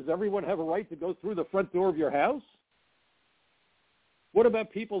 I said, does everyone have a right to go through the front door of your house? What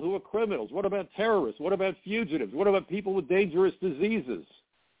about people who are criminals? What about terrorists? What about fugitives? What about people with dangerous diseases?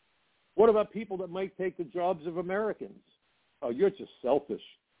 What about people that might take the jobs of Americans? Oh, you're just selfish.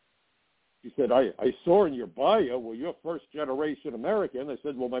 She said, I saw in your bio, well, you're first-generation American. I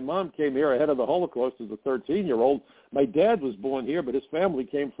said, well, my mom came here ahead of the Holocaust as a 13-year-old. My dad was born here, but his family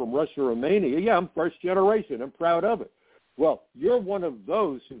came from Russia, Romania. Yeah, I'm first-generation. I'm proud of it. Well, you're one of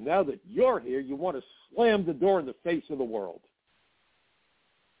those who, now that you're here, you want to slam the door in the face of the world.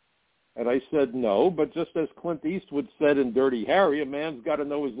 And I said, no, but just as Clint Eastwood said in Dirty Harry, a man's got to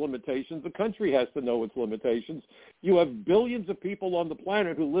know his limitations. The country has to know its limitations. You have billions of people on the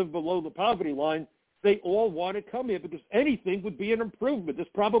planet who live below the poverty line. They all want to come here because anything would be an improvement. There's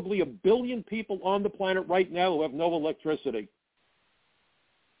probably 1 billion people on the planet right now who have no electricity.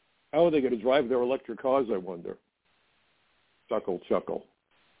 How are they going to drive their electric cars, I wonder? Chuckle, chuckle.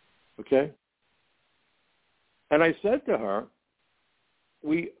 Okay? And I said to her,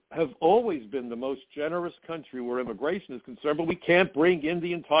 we have always been the most generous country where immigration is concerned, but we can't bring in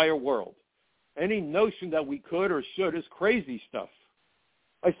the entire world. Any notion that we could or should is crazy stuff.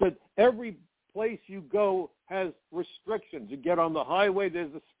 I said, every place you go has restrictions. You get on the highway,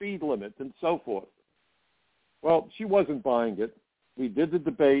 there's a speed limit and so forth. Well, she wasn't buying it. We did the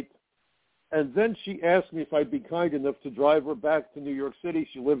debate, and then she asked me if I'd be kind enough to drive her back to New York City.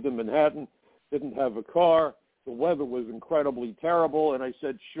 She lived in Manhattan, didn't have a car. The weather was incredibly terrible, and I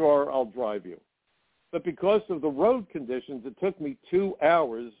said, sure, I'll drive you. But because of the road conditions, it took me 2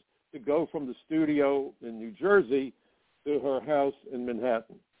 hours to go from the studio in New Jersey to her house in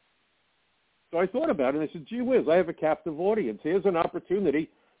Manhattan. So I thought about it, and I said, gee whiz, I have a captive audience. Here's an opportunity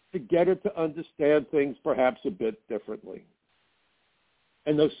to get her to understand things perhaps a bit differently.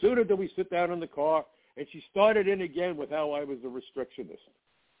 And no sooner did we sit down in the car, and she started in again with how I was a restrictionist.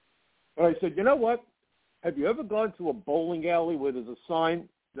 And I said, you know what? Have you ever gone to a bowling alley where there's a sign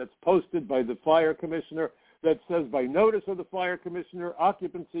that's posted by the fire commissioner that says, by notice of the fire commissioner,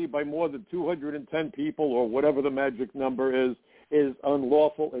 occupancy by more than 210 people or whatever the magic number is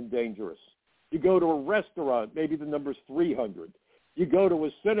unlawful and dangerous? You go to a restaurant, maybe the number's 300. You go to a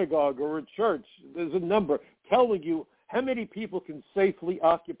synagogue or a church, there's a number telling you how many people can safely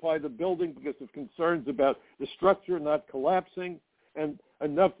occupy the building because of concerns about the structure not collapsing and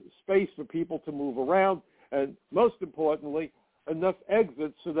enough space for people to move around, and most importantly, enough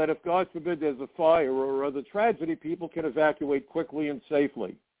exits so that if, God forbid, there's a fire or other tragedy, people can evacuate quickly and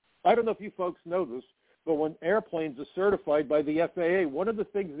safely. I don't know if you folks know this, but when airplanes are certified by the FAA, one of the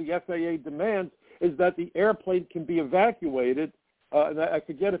things the FAA demands is that the airplane can be evacuated, and I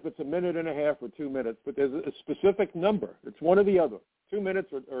forget if it's a minute and a half or 2 minutes, but there's a specific number. It's one or the other, 2 minutes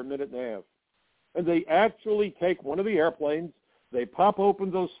or a minute and a half. And they actually take one of the airplanes, they pop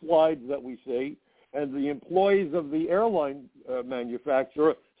open those slides that we see, and the employees of the airline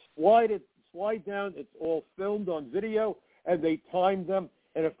manufacturer slide down. It's all filmed on video, and they time them.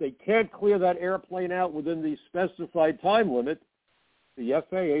 And if they can't clear that airplane out within the specified time limit, the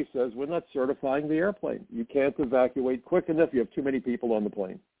FAA says, we're not certifying the airplane. You can't evacuate quick enough. You have too many people on the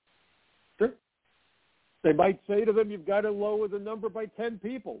plane. Sure. They might say to them, you've got to lower the number by 10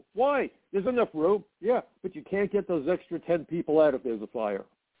 people. Why? There's enough room. Yeah, but you can't get those extra 10 people out if there's a fire.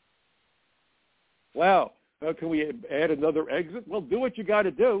 Wow. Can we add another exit? Well, do what you got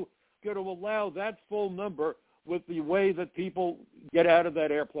to do. Got to allow that full number with the way that people get out of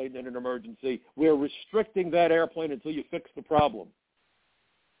that airplane in an emergency. We're restricting that airplane until you fix the problem.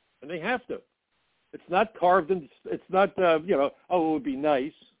 And they have to. It's not carved in, it's not, oh, it would be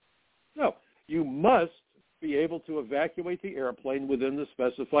nice. No, you must be able to evacuate the airplane within the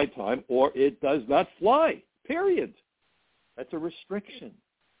specified time or it does not fly, period. That's a restriction.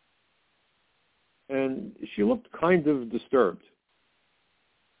 And she looked kind of disturbed.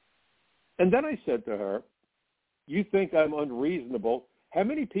 And then I said to her, you think I'm unreasonable? How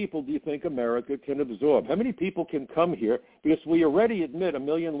many people do you think America can absorb? How many people can come here? Because we already admit 1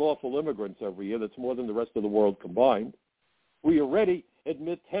 million lawful immigrants every year. That's more than the rest of the world combined. We already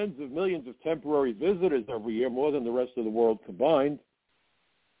admit tens of millions of temporary visitors every year, more than the rest of the world combined.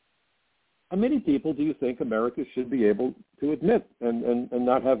 How many people do you think America should be able to admit and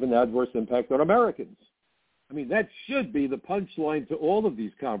not have an adverse impact on Americans? I mean, that should be the punchline to all of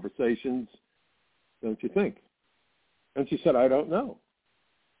these conversations, don't you think? And she said, I don't know.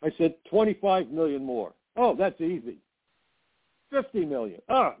 I said, 25 million more. Oh, that's easy. 50 million.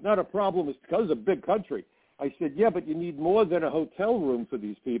 Not a problem. It's because it's a big country. I said, yeah, but you need more than a hotel room for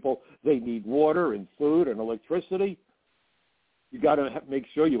these people. They need water and food and electricity. You got to make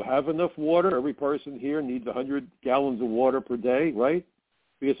sure you have enough water. Every person here needs 100 gallons of water per day, right?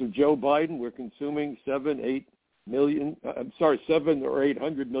 Because of Joe Biden, we're consuming 7 or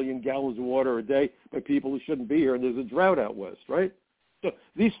 800 million gallons of water a day by people who shouldn't be here, and there's a drought out west, right? So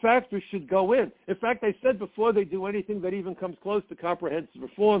these factors should go in. In fact, I said before they do anything that even comes close to comprehensive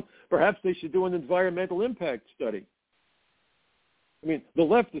reform, perhaps they should do an environmental impact study. I mean, the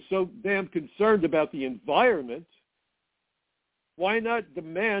left is so damn concerned about the environment. Why not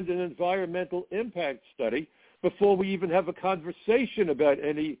demand an environmental impact study before we even have a conversation about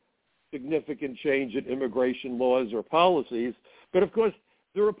any significant change in immigration laws or policies? But, of course,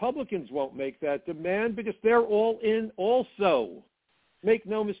 the Republicans won't make that demand because they're all in also. Make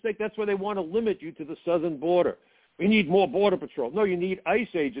no mistake, that's why they want to limit you to the southern border. We need more Border Patrol. No, you need ICE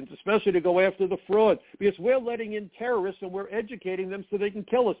agents, especially to go after the fraud, because we're letting in terrorists and we're educating them so they can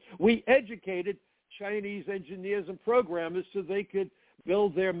kill us. We educated Chinese engineers and programmers so they could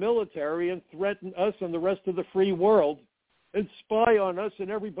build their military and threaten us and the rest of the free world and spy on us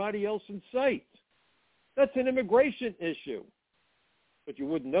and everybody else in sight. That's an immigration issue. But you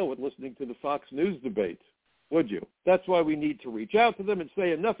wouldn't know it listening to the Fox News debate, would you? That's why we need to reach out to them and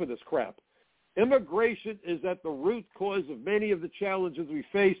say enough of this crap. Immigration is at the root cause of many of the challenges we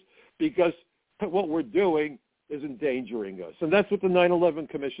face because what we're doing is endangering us. And that's what the 9/11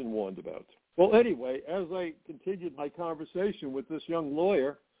 Commission warned about. Well, anyway, as I continued my conversation with this young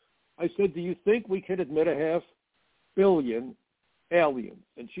lawyer, I said, do you think we could admit 500 million aliens?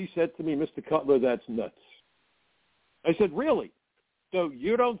 And she said to me, Mr. Cutler, that's nuts. I said, really? So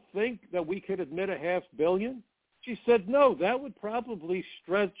you don't think that we could admit 500 million? She said, no, that would probably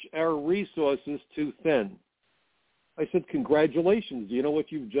stretch our resources too thin. I said, congratulations. Do you know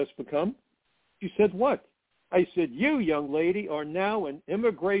what you've just become? She said, what? I said, you, young lady, are now an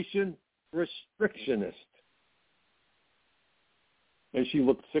immigration restrictionist. And she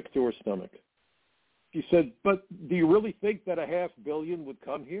looked sick to her stomach. She said, but do you really think that 500 million would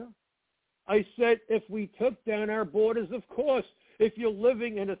come here? I said, if we took down our borders, of course. If you're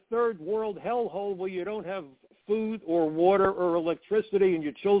living in a third world hellhole where you don't have food or water or electricity and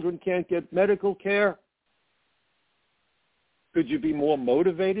your children can't get medical care, could you be more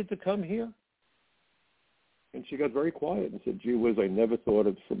motivated to come here? And she got very quiet and said, gee whiz, I never thought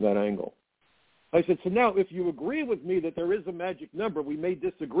of it from that angle. I said, so now if you agree with me that there is a magic number, we may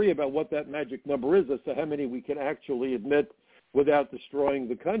disagree about what that magic number is as to how many we can actually admit without destroying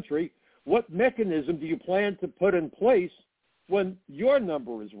the country. What mechanism do you plan to put in place when your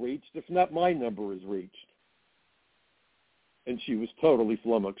number is reached, if not my number is reached? And she was totally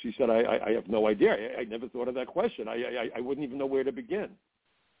flummoxed. She said, I have no idea. I never thought of that question. I wouldn't even know where to begin.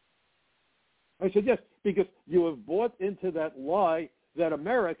 I said, yes, because you have bought into that lie that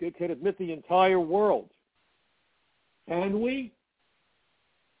America can admit the entire world. Can we?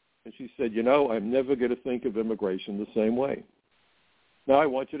 And she said, I'm never going to think of immigration the same way. Now I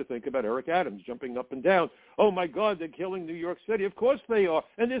want you to think about Eric Adams jumping up and down. Oh, my God, they're killing New York City. Of course they are.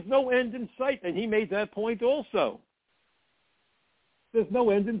 And there's no end in sight. And he made that point also. There's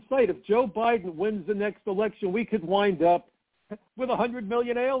no end in sight. If Joe Biden wins the next election, we could wind up with 100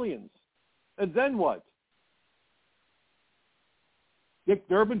 million aliens. And then what? Dick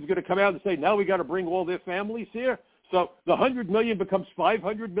Durbin's going to come out and say, now we got to bring all their families here. So the 100 million becomes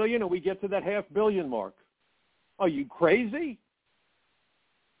 500 million and we get to that 500 million mark. Are you crazy?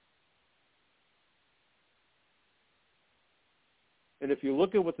 And if you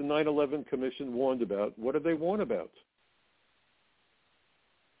look at what the 9/11 Commission warned about, what did they warn about?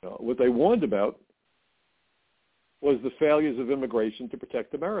 What they warned about was the failures of immigration to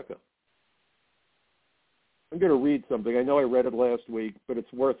protect America. I'm going to read something. I know I read it last week, but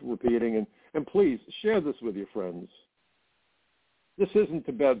it's worth repeating. And please, share this with your friends. This isn't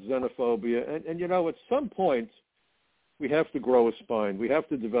about xenophobia. And at some point, we have to grow a spine. We have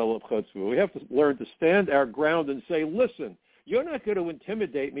to develop chutzpah. We have to learn to stand our ground and say, listen, you're not going to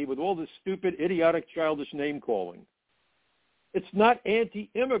intimidate me with all this stupid, idiotic, childish name-calling. It's not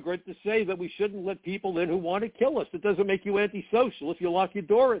anti-immigrant to say that we shouldn't let people in who want to kill us. It doesn't make you antisocial if you lock your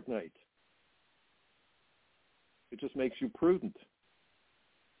door at night. It just makes you prudent.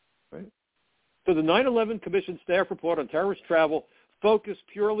 Right? So the 9/11 Commission staff report on terrorist travel focused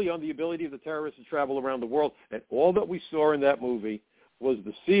purely on the ability of the terrorists to travel around the world, and all that we saw in that movie was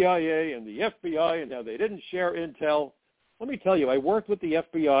the CIA and the FBI and how they didn't share intel. Let me tell you, I worked with the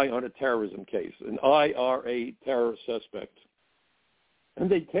FBI on a terrorism case, an IRA terror suspect. And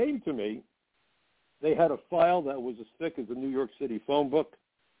they came to me. They had a file that was as thick as a New York City phone book.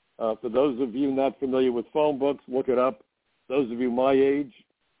 For those of you not familiar with phone books, look it up. Those of you my age,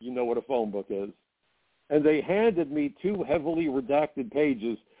 you know what a phone book is. And they handed me 2 heavily redacted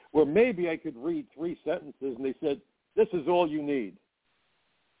pages where maybe I could read 3 sentences, and they said, this is all you need.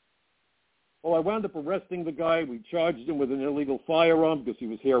 Well, I wound up arresting the guy. We charged him with an illegal firearm because he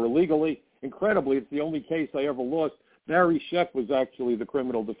was here illegally. Incredibly, it's the only case I ever lost. Barry Sheck was actually the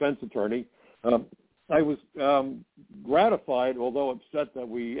criminal defense attorney. I was gratified, although upset that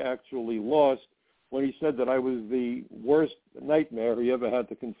we actually lost, when he said that I was the worst nightmare he ever had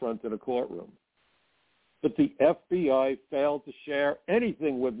to confront in a courtroom. But the FBI failed to share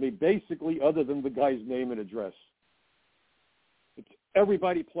anything with me, basically, other than the guy's name and address. It's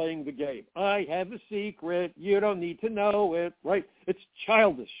everybody playing the game. I have a secret. You don't need to know it, right? It's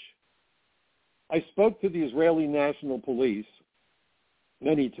childish. I spoke to the Israeli National Police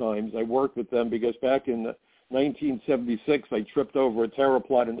many times. I worked with them because back in 1976, I tripped over a terror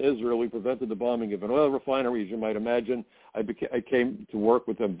plot in Israel. We prevented the bombing of an oil refinery, as you might imagine. I came to work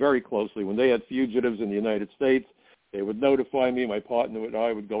with them very closely. When they had fugitives in the United States, they would notify me. My partner and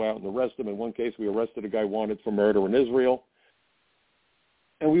I would go out and arrest them. In one case, we arrested a guy wanted for murder in Israel.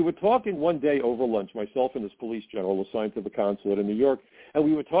 And we were talking one day over lunch, myself and this police general assigned to the consulate in New York, and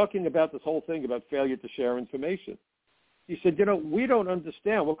we were talking about this whole thing about failure to share information. He said, we don't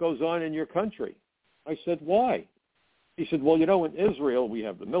understand what goes on in your country. I said, why? He said, well, in Israel, we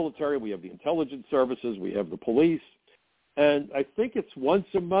have the military, we have the intelligence services, we have the police, and I think it's once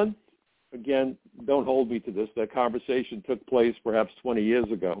a month. Again, don't hold me to this. That conversation took place perhaps 20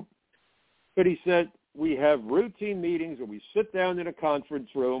 years ago. But he said, we have routine meetings where we sit down in a conference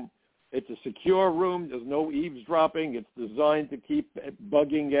room. It's a secure room. There's no eavesdropping. It's designed to keep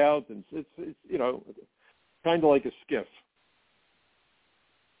bugging out. And it's kind of like a skiff.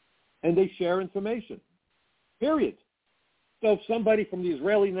 And they share information, period. So if somebody from the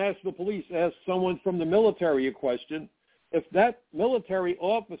Israeli National Police asks someone from the military a question, if that military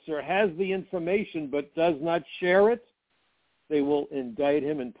officer has the information but does not share it, they will indict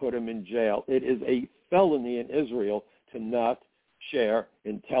him and put him in jail. It is a felony in Israel to not share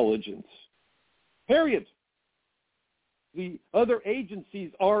intelligence. Period. The other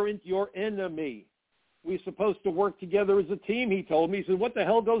agencies aren't your enemy. We're supposed to work together as a team, he told me. He said, what the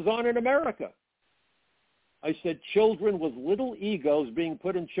hell goes on in America? I said, children with little egos being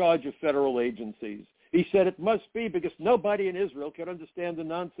put in charge of federal agencies. He said, it must be because nobody in Israel can understand the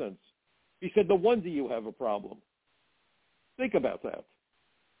nonsense. He said, no wonder you have a problem. Think about that.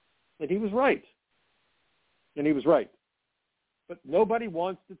 And he was right. But nobody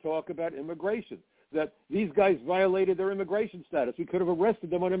wants to talk about immigration, that these guys violated their immigration status. We could have arrested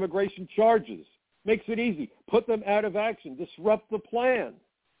them on immigration charges. Makes it easy. Put them out of action. Disrupt the plan.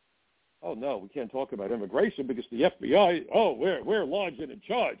 Oh, no, we can't talk about immigration because the FBI, we're large and in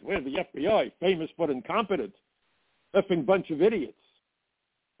charge. We're the FBI, famous but incompetent, effing bunch of idiots.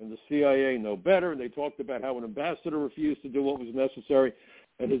 And the CIA know better, and they talked about how an ambassador refused to do what was necessary,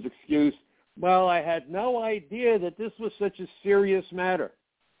 and his excuse, well, I had no idea that this was such a serious matter.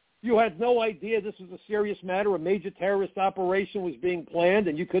 You had no idea this was a serious matter, a major terrorist operation was being planned,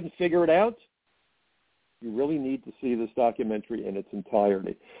 and you couldn't figure it out? You really need to see this documentary in its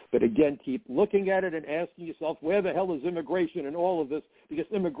entirety. But again, keep looking at it and asking yourself, where the hell is immigration in all of this? Because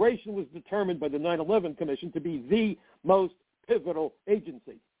immigration was determined by the 9/11 Commission to be the most pivotal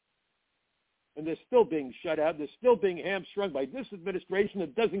agency. And they're still being shut out. They're still being hamstrung by this administration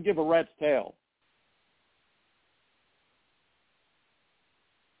that doesn't give a rat's tail.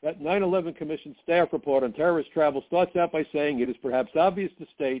 That 9/11 Commission staff report on terrorist travel starts out by saying it is perhaps obvious to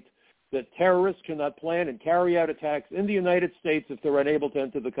state that terrorists cannot plan and carry out attacks in the United States if they're unable to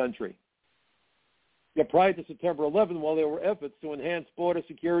enter the country. Yet prior to September 11, while there were efforts to enhance border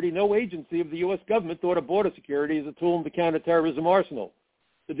security, no agency of the U.S. government thought of border security as a tool in the counterterrorism arsenal.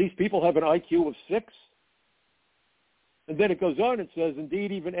 Did these people have an IQ of 6? And then it goes on and says,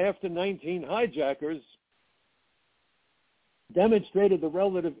 indeed, even after 19 hijackers demonstrated the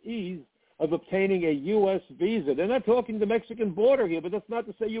relative ease of obtaining a U.S. visa. They're not talking the Mexican border here, but that's not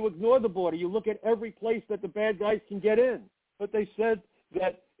to say you ignore the border. You look at every place that the bad guys can get in. But they said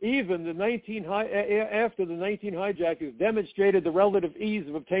that even after the 19 hijackers demonstrated the relative ease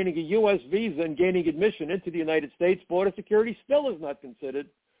of obtaining a U.S. visa and gaining admission into the United States, border security still is not considered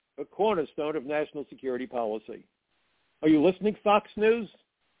a cornerstone of national security policy. Are you listening, Fox News?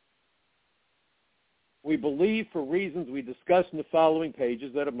 We believe, for reasons we discuss in the following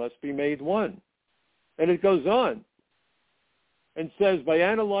pages, that it must be made one. And it goes on and says, by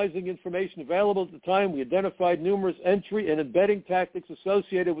analyzing information available at the time, we identified numerous entry and embedding tactics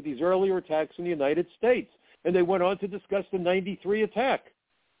associated with these earlier attacks in the United States. And they went on to discuss the 93 attack.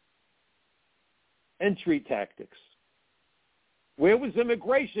 Entry tactics. Where was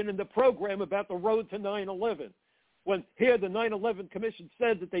immigration in the program about the road to 9/11? When here the 9/11 Commission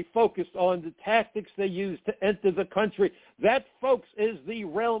said that they focused on the tactics they used to enter the country. That, folks, is the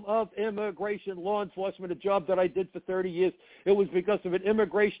realm of immigration law enforcement, a job that I did for 30 years. It was because of an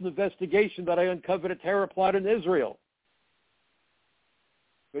immigration investigation that I uncovered a terror plot in Israel.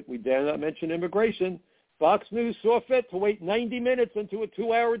 But we dare not mention immigration. Fox News saw fit to wait 90 minutes into a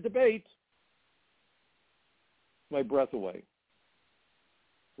 2-hour debate. My breath away.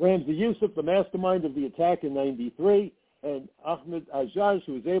 Ramzi Youssef, the mastermind of the attack in 93, and Ahmed Ajaj,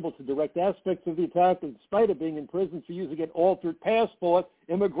 who was able to direct aspects of the attack in spite of being in prison for using an altered passport.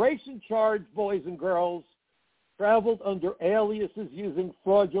 Immigration charge, boys and girls, traveled under aliases using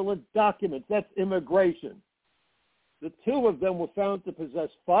fraudulent documents. That's immigration. The two of them were found to possess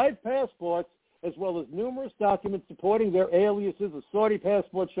 5 passports, as well as numerous documents supporting their aliases, a Saudi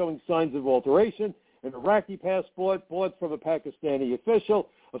passport showing signs of alteration, an Iraqi passport bought from a Pakistani official,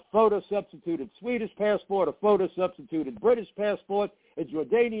 a photo-substituted Swedish passport, a photo-substituted British passport, a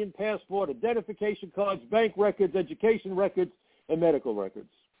Jordanian passport, identification cards, bank records, education records, and medical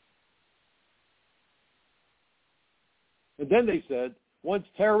records. And then they said, once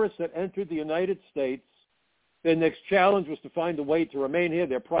terrorists had entered the United States, their next challenge was to find a way to remain here.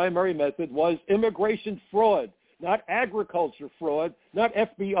 Their primary method was immigration fraud, not agriculture fraud, not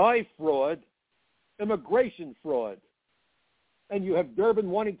FBI fraud, immigration fraud. And you have Durbin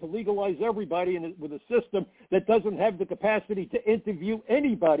wanting to legalize everybody with a system that doesn't have the capacity to interview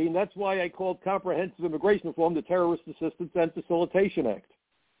anybody, and that's why I called comprehensive immigration reform the Terrorist Assistance and Facilitation Act.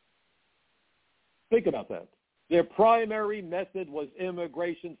 Think about that. Their primary method was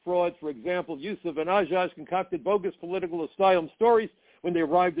immigration fraud. For example, Youssef and Ajaj concocted bogus political asylum stories when they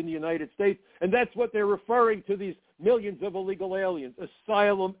arrived in the United States, and that's what they're referring to these millions of illegal aliens,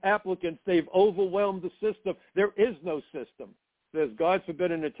 asylum applicants. They've overwhelmed the system. There is no system. There's, God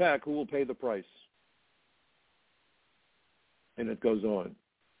forbid, an attack. Who will pay the price? And it goes on.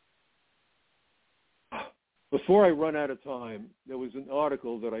 Before I run out of time, there was an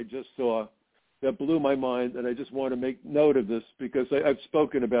article that I just saw that blew my mind, and I just want to make note of this because I've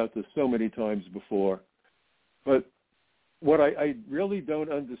spoken about this so many times before. But what I really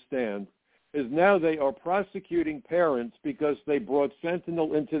don't understand is now they are prosecuting parents because they brought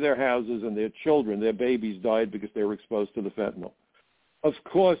fentanyl into their houses and their children, their babies died because they were exposed to the fentanyl. Of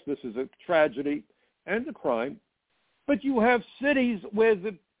course, this is a tragedy and a crime, but you have cities where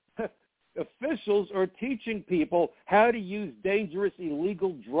the officials are teaching people how to use dangerous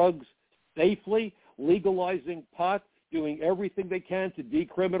illegal drugs safely, legalizing pot, doing everything they can to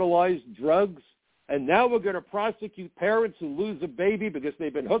decriminalize drugs. And now we're going to prosecute parents who lose a baby because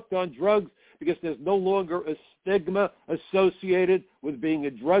they've been hooked on drugs, because there's no longer a stigma associated with being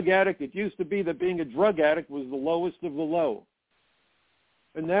a drug addict. It used to be that being a drug addict was the lowest of the low.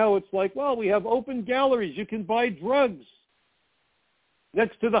 And now it's like, well, we have open galleries. You can buy drugs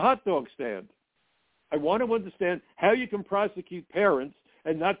next to the hot dog stand. I want to understand how you can prosecute parents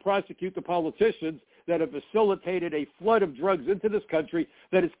and not prosecute the politicians that have facilitated a flood of drugs into this country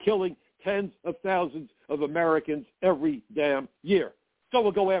that is killing tens of thousands of Americans every damn year. So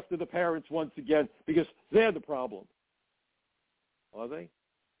we'll go after the parents once again because they're the problem. Are they?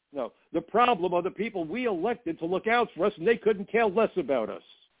 No. The problem are the people we elected to look out for us, and they couldn't care less about us.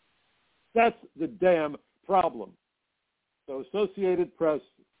 That's the damn problem. So Associated Press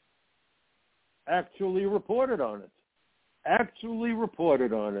actually reported on it.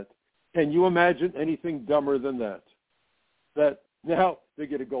 Can you imagine anything dumber than that? That now they're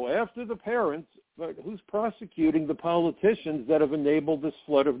going to go after the parents, but who's prosecuting the politicians that have enabled this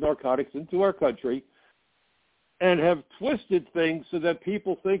flood of narcotics into our country and have twisted things so that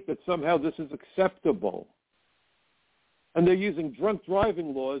people think that somehow this is acceptable? And they're using drunk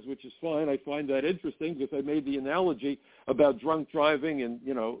driving laws, which is fine. I find that interesting because I made the analogy about drunk driving and,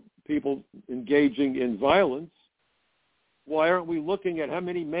 people engaging in violence. Why aren't we looking at how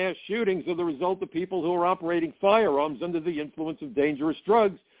many mass shootings are the result of people who are operating firearms under the influence of dangerous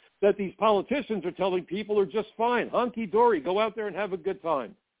drugs that these politicians are telling people are just fine, hunky-dory, go out there and have a good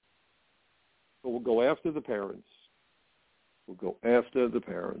time? But we'll go after the parents.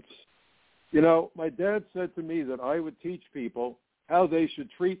 My dad said to me that I would teach people how they should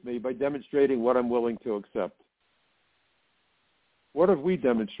treat me by demonstrating what I'm willing to accept. What have we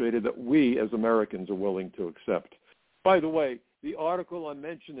demonstrated that we as Americans are willing to accept? By the way, the article I'm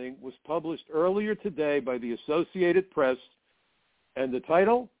mentioning was published earlier today by the Associated Press, and the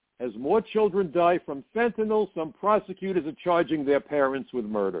title, As More Children Die from Fentanyl, Some Prosecutors Are Charging Their Parents with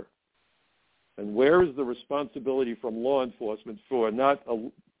Murder. And where is the responsibility from law enforcement for not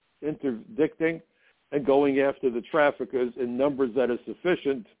interdicting and going after the traffickers in numbers that are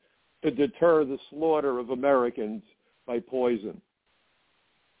sufficient to deter the slaughter of Americans by poison?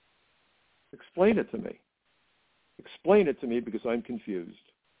 Explain it to me. Because I'm confused.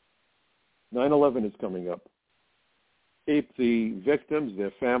 9/11 is coming up. Keep the victims,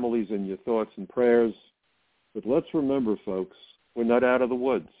 their families in your thoughts and prayers. But let's remember, folks, we're not out of the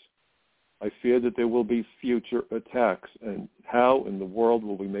woods. I fear that there will be future attacks. And how in the world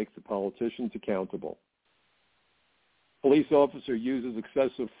will we make the politicians accountable? Police officer uses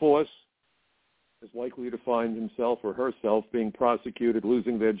excessive force is likely to find himself or herself being prosecuted,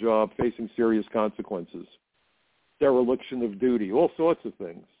 losing their job, facing serious consequences. Dereliction of duty, all sorts of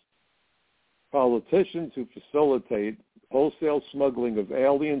things. Politicians who facilitate wholesale smuggling of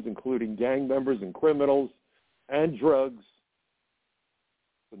aliens, including gang members and criminals, and drugs.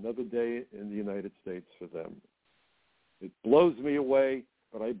 Another day in the United States for them. It blows me away,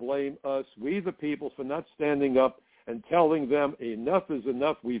 but I blame us, we the people, for not standing up and telling them enough is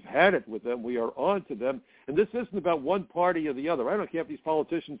enough. We've had it with them. We are on to them. And this isn't about one party or the other. I don't care if these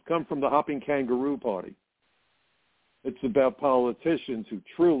politicians come from the hopping kangaroo party. It's about politicians who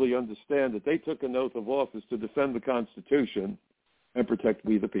truly understand that they took an oath of office to defend the Constitution and protect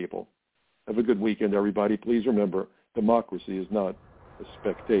we the people. Have a good weekend, everybody. Please remember, democracy is not a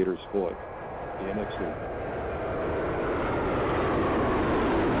spectator sport. See you next week.